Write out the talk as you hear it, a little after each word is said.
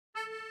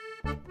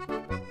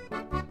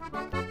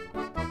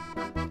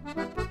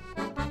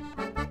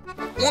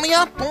One of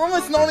ya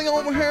boys nodding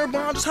over here,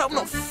 man, just having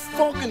a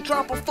fucking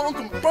drop of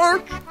fucking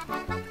birch.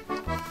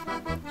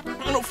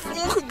 And a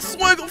fucking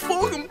swig of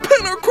fucking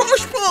Pinner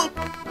Crush Pop.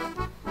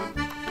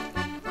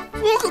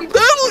 Fucking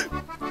deadly.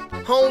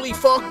 Holy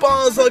fuck,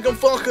 boys, like I'm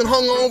fucking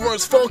hungover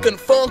as fucking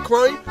fuck,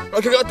 right?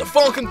 Like I got the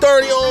fucking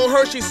dirty old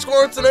Hershey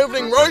squirts and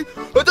everything, right?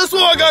 But that's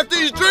why I got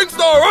these drinks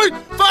though, right?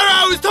 Father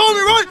always told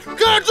me, right?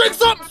 Gotta drink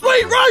something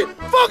sweet, right?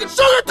 Fucking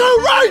sugar too,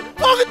 right?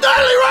 Fucking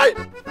deadly, right?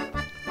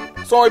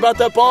 Sorry about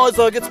that, boys.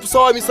 I get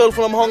beside myself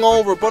when I'm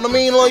hungover. But I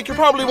mean, like, you're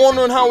probably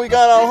wondering how we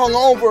got out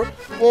hungover.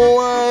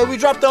 Well, we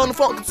dropped down to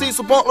fucking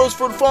Cecil Butler's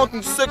for the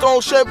fucking sick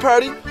old shed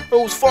party. It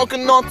was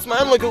fucking nuts,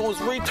 man. Like, it was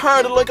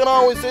retarded like it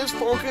always is.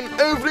 Fucking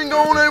everything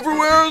going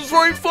everywhere is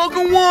right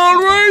fucking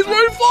wild, right? It's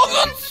right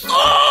fucking suck!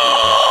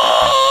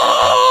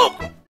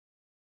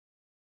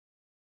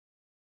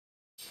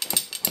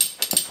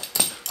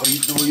 How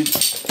you doing?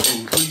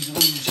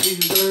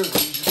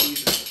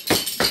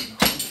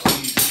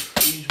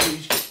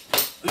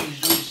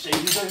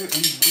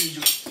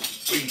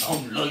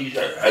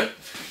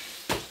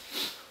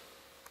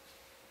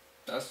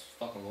 That's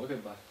fucking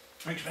wicked, man.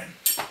 Thanks, man.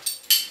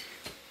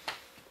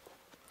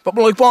 But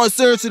like, boys,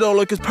 seriously though,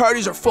 like, his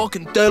parties are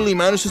fucking deadly,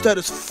 man. It's just that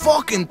it's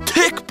fucking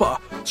thick, bah.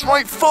 It's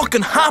right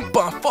fucking hot,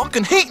 bah.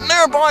 Fucking heating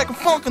there, bah. I can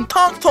fucking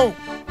talk to.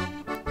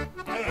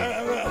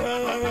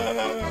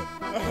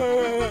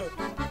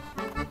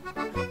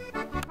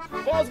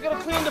 Boys, gotta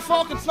clean the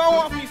fucking snow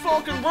off me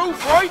fucking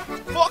roof, right?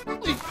 Fuck.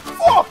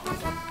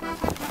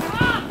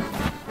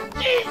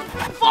 Jeez,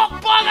 fuck,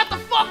 boy, I got the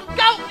fucking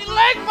gout in my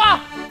leg, bah!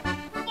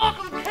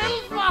 Fucking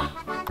kills, bah!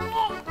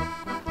 Fuck.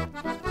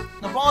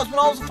 Now, boss, when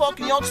I was a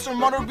fucking youngster,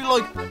 mother would be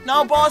like,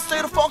 now, boss,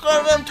 stay the fuck out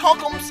of them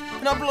tuckums.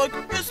 And I'd be like,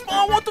 yes,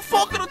 ma, what the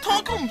fuck are the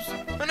tuckums?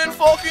 And then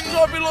fucking,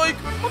 I'd be like,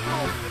 what the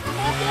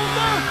fuck was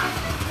that?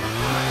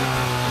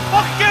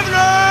 Fucking give it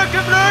up,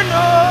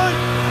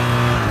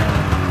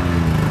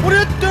 What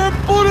is there,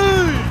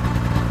 buddy?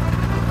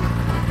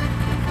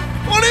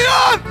 What are you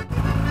on?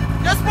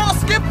 Yes, boss,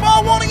 skip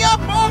ball, what are you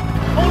up, bro?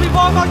 Holy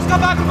fuck, I just got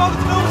back and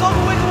fucking flew, was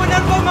fucking wicked, went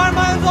down fucking man,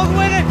 was fucking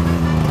wicked.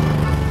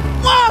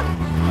 What?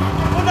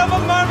 Went down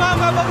fucking man, got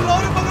fucking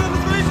loaded, fucking in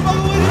the streets,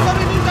 fucking wicked,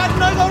 fucking new guys,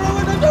 and I go around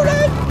with do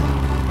that.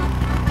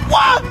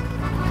 What?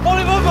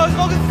 Holy fuck, I was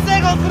fucking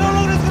sick, I was gonna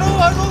load this, I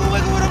was fucking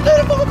wicked with him,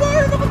 dude, fucking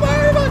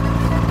fire, man.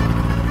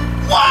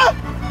 What?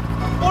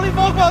 Holy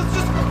fuck, I was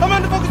just, I'm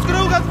on the fucking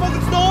screw, got the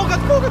fucking snow, got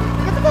the fucking,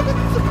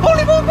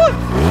 holy fuck, man.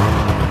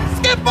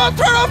 Skip ball,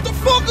 turn off the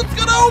fucking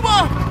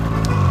Scanova!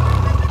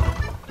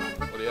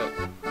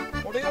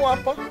 What do you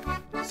want, bud?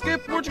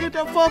 Skip, where'd you get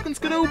that fucking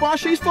Scanova?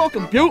 She's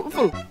fucking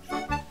beautiful.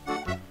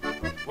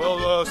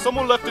 Well,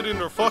 someone left it in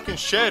their fucking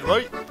shed,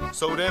 right?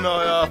 So then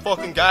I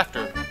fucking gaffed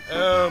her.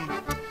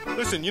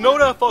 Listen, you know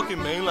that fucking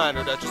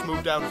mainlander that just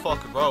moved down the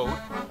fucking road?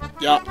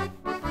 Yeah.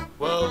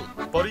 Well,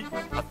 buddy,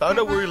 I found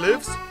out where he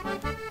lives,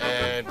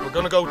 and we're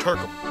gonna go turk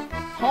him.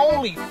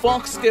 Holy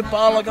fuck, Skip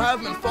ball, like I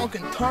haven't been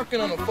fucking turking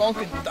on a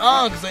fucking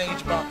dog's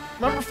age, bro.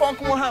 Remember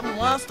fucking what happened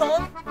last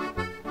time?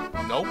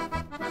 Nope.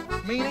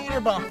 Me neither,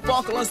 bro.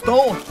 Fuck it, let's do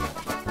it.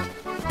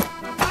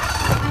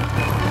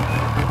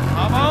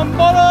 Come on,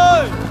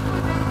 buddy!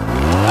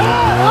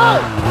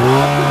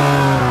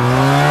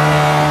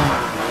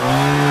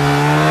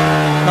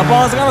 Now,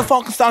 boys, I gotta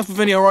fucking stop the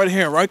video right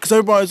here, right? Because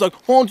everybody's like,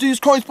 oh, Jesus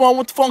Christ, boy,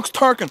 what the fuck's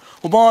turking?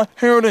 Well, boy,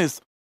 here it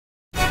is.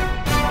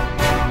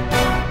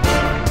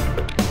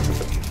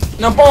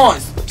 Now,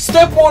 boys,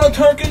 step one of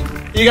turking,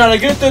 you gotta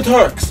get the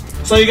turks.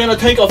 So you gotta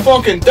take a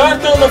fucking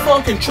dart down the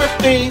fucking trip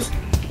these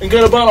and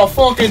get about a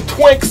fucking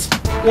Twix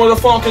with the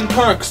fucking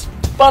turks.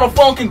 About a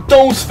fucking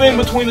dose fin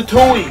between the two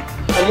of you.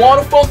 And why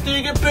the fuck do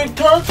you get big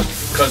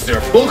turks? Cause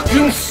they're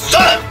fucking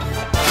sick!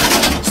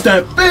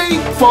 Step B,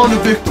 find a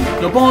victim.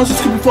 Now, boys,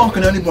 this could be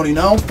fucking anybody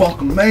now.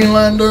 Fucking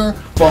mainlander,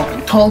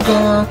 fucking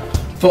Tucker,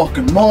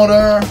 fucking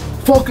mother.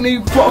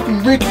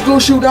 Fucking Ricky go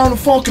shoot down the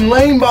fucking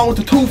lane bar with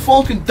the two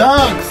fucking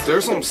dogs.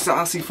 There's some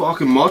sassy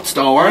fucking mutts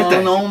though, aren't they?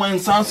 I know, man,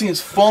 sassy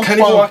as fuck. Can't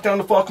even walk down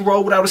the fucking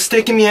road without a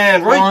stick in your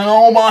hand, right? I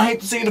know, but I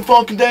hate to see the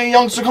fucking day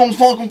youngster comes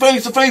fucking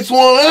face to face with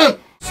one of them.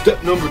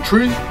 Step number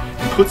 3, you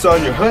puts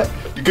on your hat,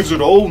 you gives her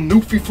the old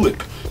newfie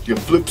flip. You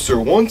flips her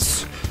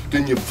once,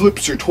 then you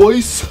flips her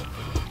twice,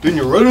 then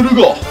you're ready to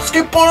go.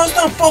 Skip on, that's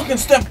not fucking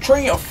step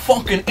 3, you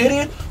fucking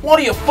idiot. What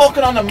are you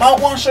fucking on the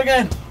mouthwash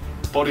again?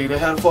 Buddy, they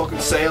had a fucking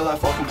sale at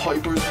fucking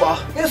Piper's,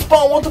 bah. Yes,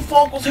 but what the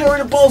fuck was Harry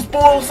the Buzz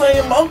Boyle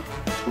saying, man?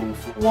 2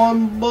 for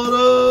 1,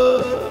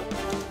 butter.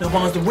 Now,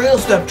 boys, the real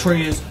step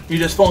 3 is you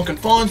just fucking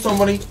find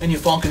somebody and you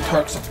fucking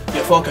turks them.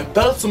 You fucking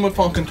belt them with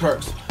fucking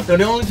turks. Now,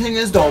 the only thing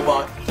is, though,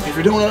 bot, if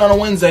you're doing it on a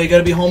Wednesday, you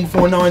gotta be home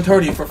before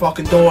 9:30 for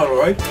fucking Doyle,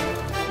 alright?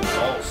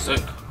 Doyle's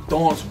sick.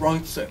 Doyle's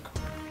right sick.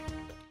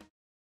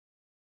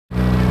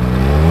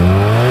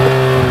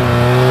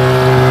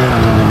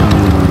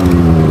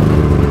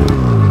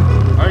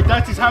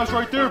 That's his house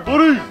right there,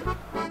 buddy.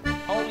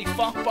 Holy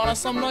fuck, but that's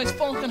some nice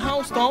fucking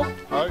house, though.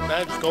 Alright,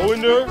 man, just go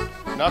in there,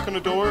 knock on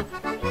the door,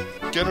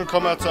 get him to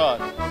come outside.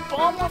 But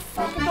I'm not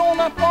fucking doing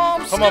that,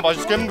 Bob. Come on, boy,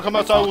 just get him to come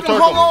outside, we'll fucking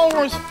turk him.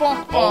 hungover as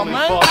fuck, Bob, Holy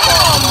man. fuck,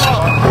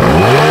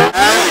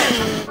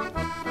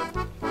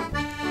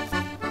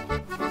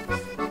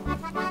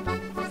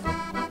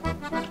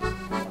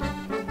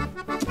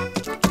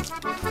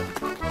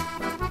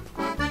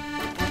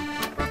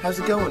 How's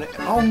it going?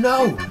 Oh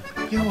no!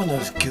 You're one of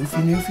those goofy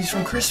newfies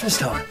from Christmas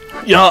time.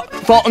 Yeah,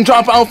 fucking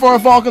drop out for a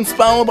fucking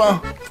spell,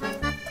 Bob.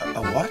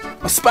 A what?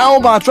 A spell,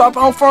 Bob. Drop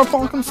out for a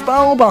fucking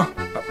spell, Bob.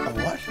 A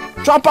what?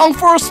 Drop out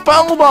for a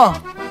spell,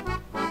 Bob.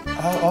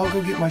 I'll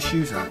go get my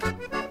shoes on.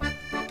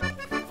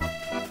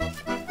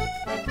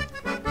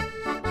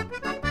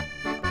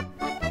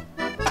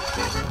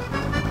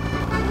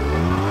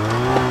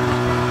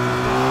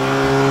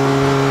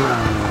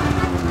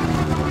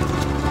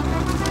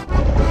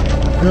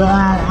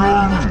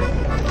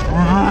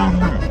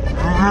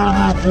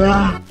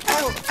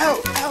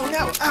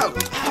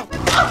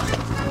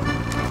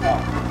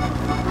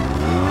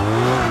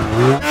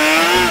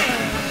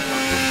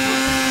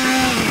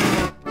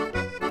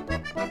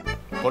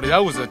 Buddy,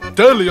 that was a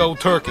deadly old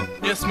turkey.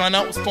 Yes, man,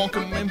 that was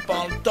fucking mint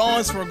ball.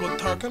 Dies for a good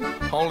turkin.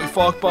 Holy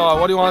fuck, boy,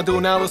 what do you want to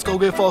do now? Let's go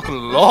get fucking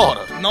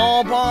lauded.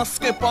 No, boss,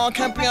 skip, I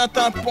can't be at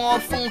that bar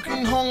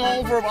fucking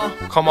hungover,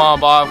 boss. Come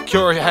on, boy,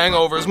 cure your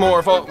hangovers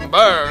more fucking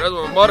better. That's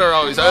what my mother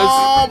always says.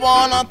 No,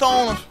 boy, not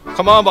doing it.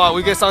 Come on, boy,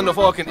 we get on the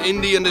fucking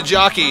Indy and the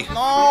jockey.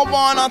 No,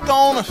 boy, not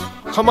doing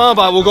it. Come on,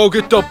 boy, we'll go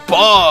get the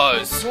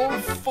buzz. Oh,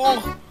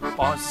 fuck.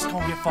 Boys, it's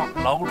gonna get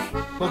fucking loaded.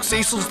 Look,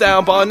 Cecil's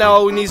down, boy. Now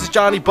all we need is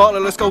Johnny Butler.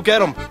 Let's go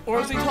get him.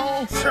 Where's he,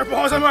 Tom? Sure,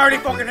 boys, I'm already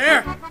fucking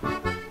here.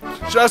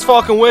 That's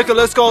fucking wicked.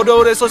 Let's go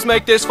do this. Let's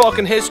make this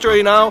fucking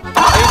history now.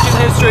 Ancient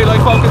history like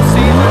fucking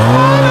Caesar.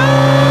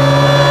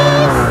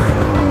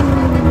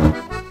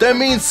 That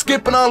means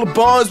Skip and all the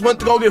boys went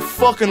to go get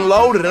fucking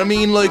loaded. I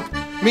mean, like,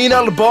 me and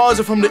all the boys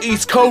are from the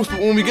East Coast, but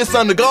when we get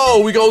on the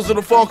go, we goes to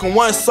the fucking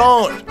West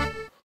Side.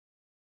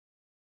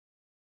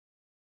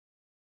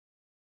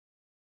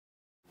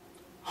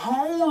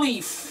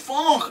 Holy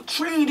fuck,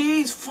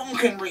 3D's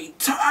fucking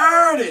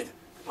retarded.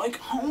 Like,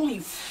 holy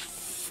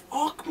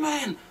fuck,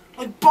 man.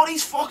 Like,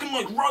 Buddy's fucking,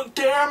 like, right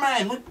there,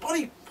 man. Like,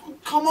 Buddy,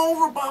 come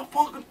over, ba.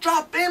 Fucking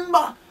drop in,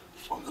 ba.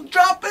 Fucking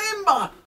drop in, ba.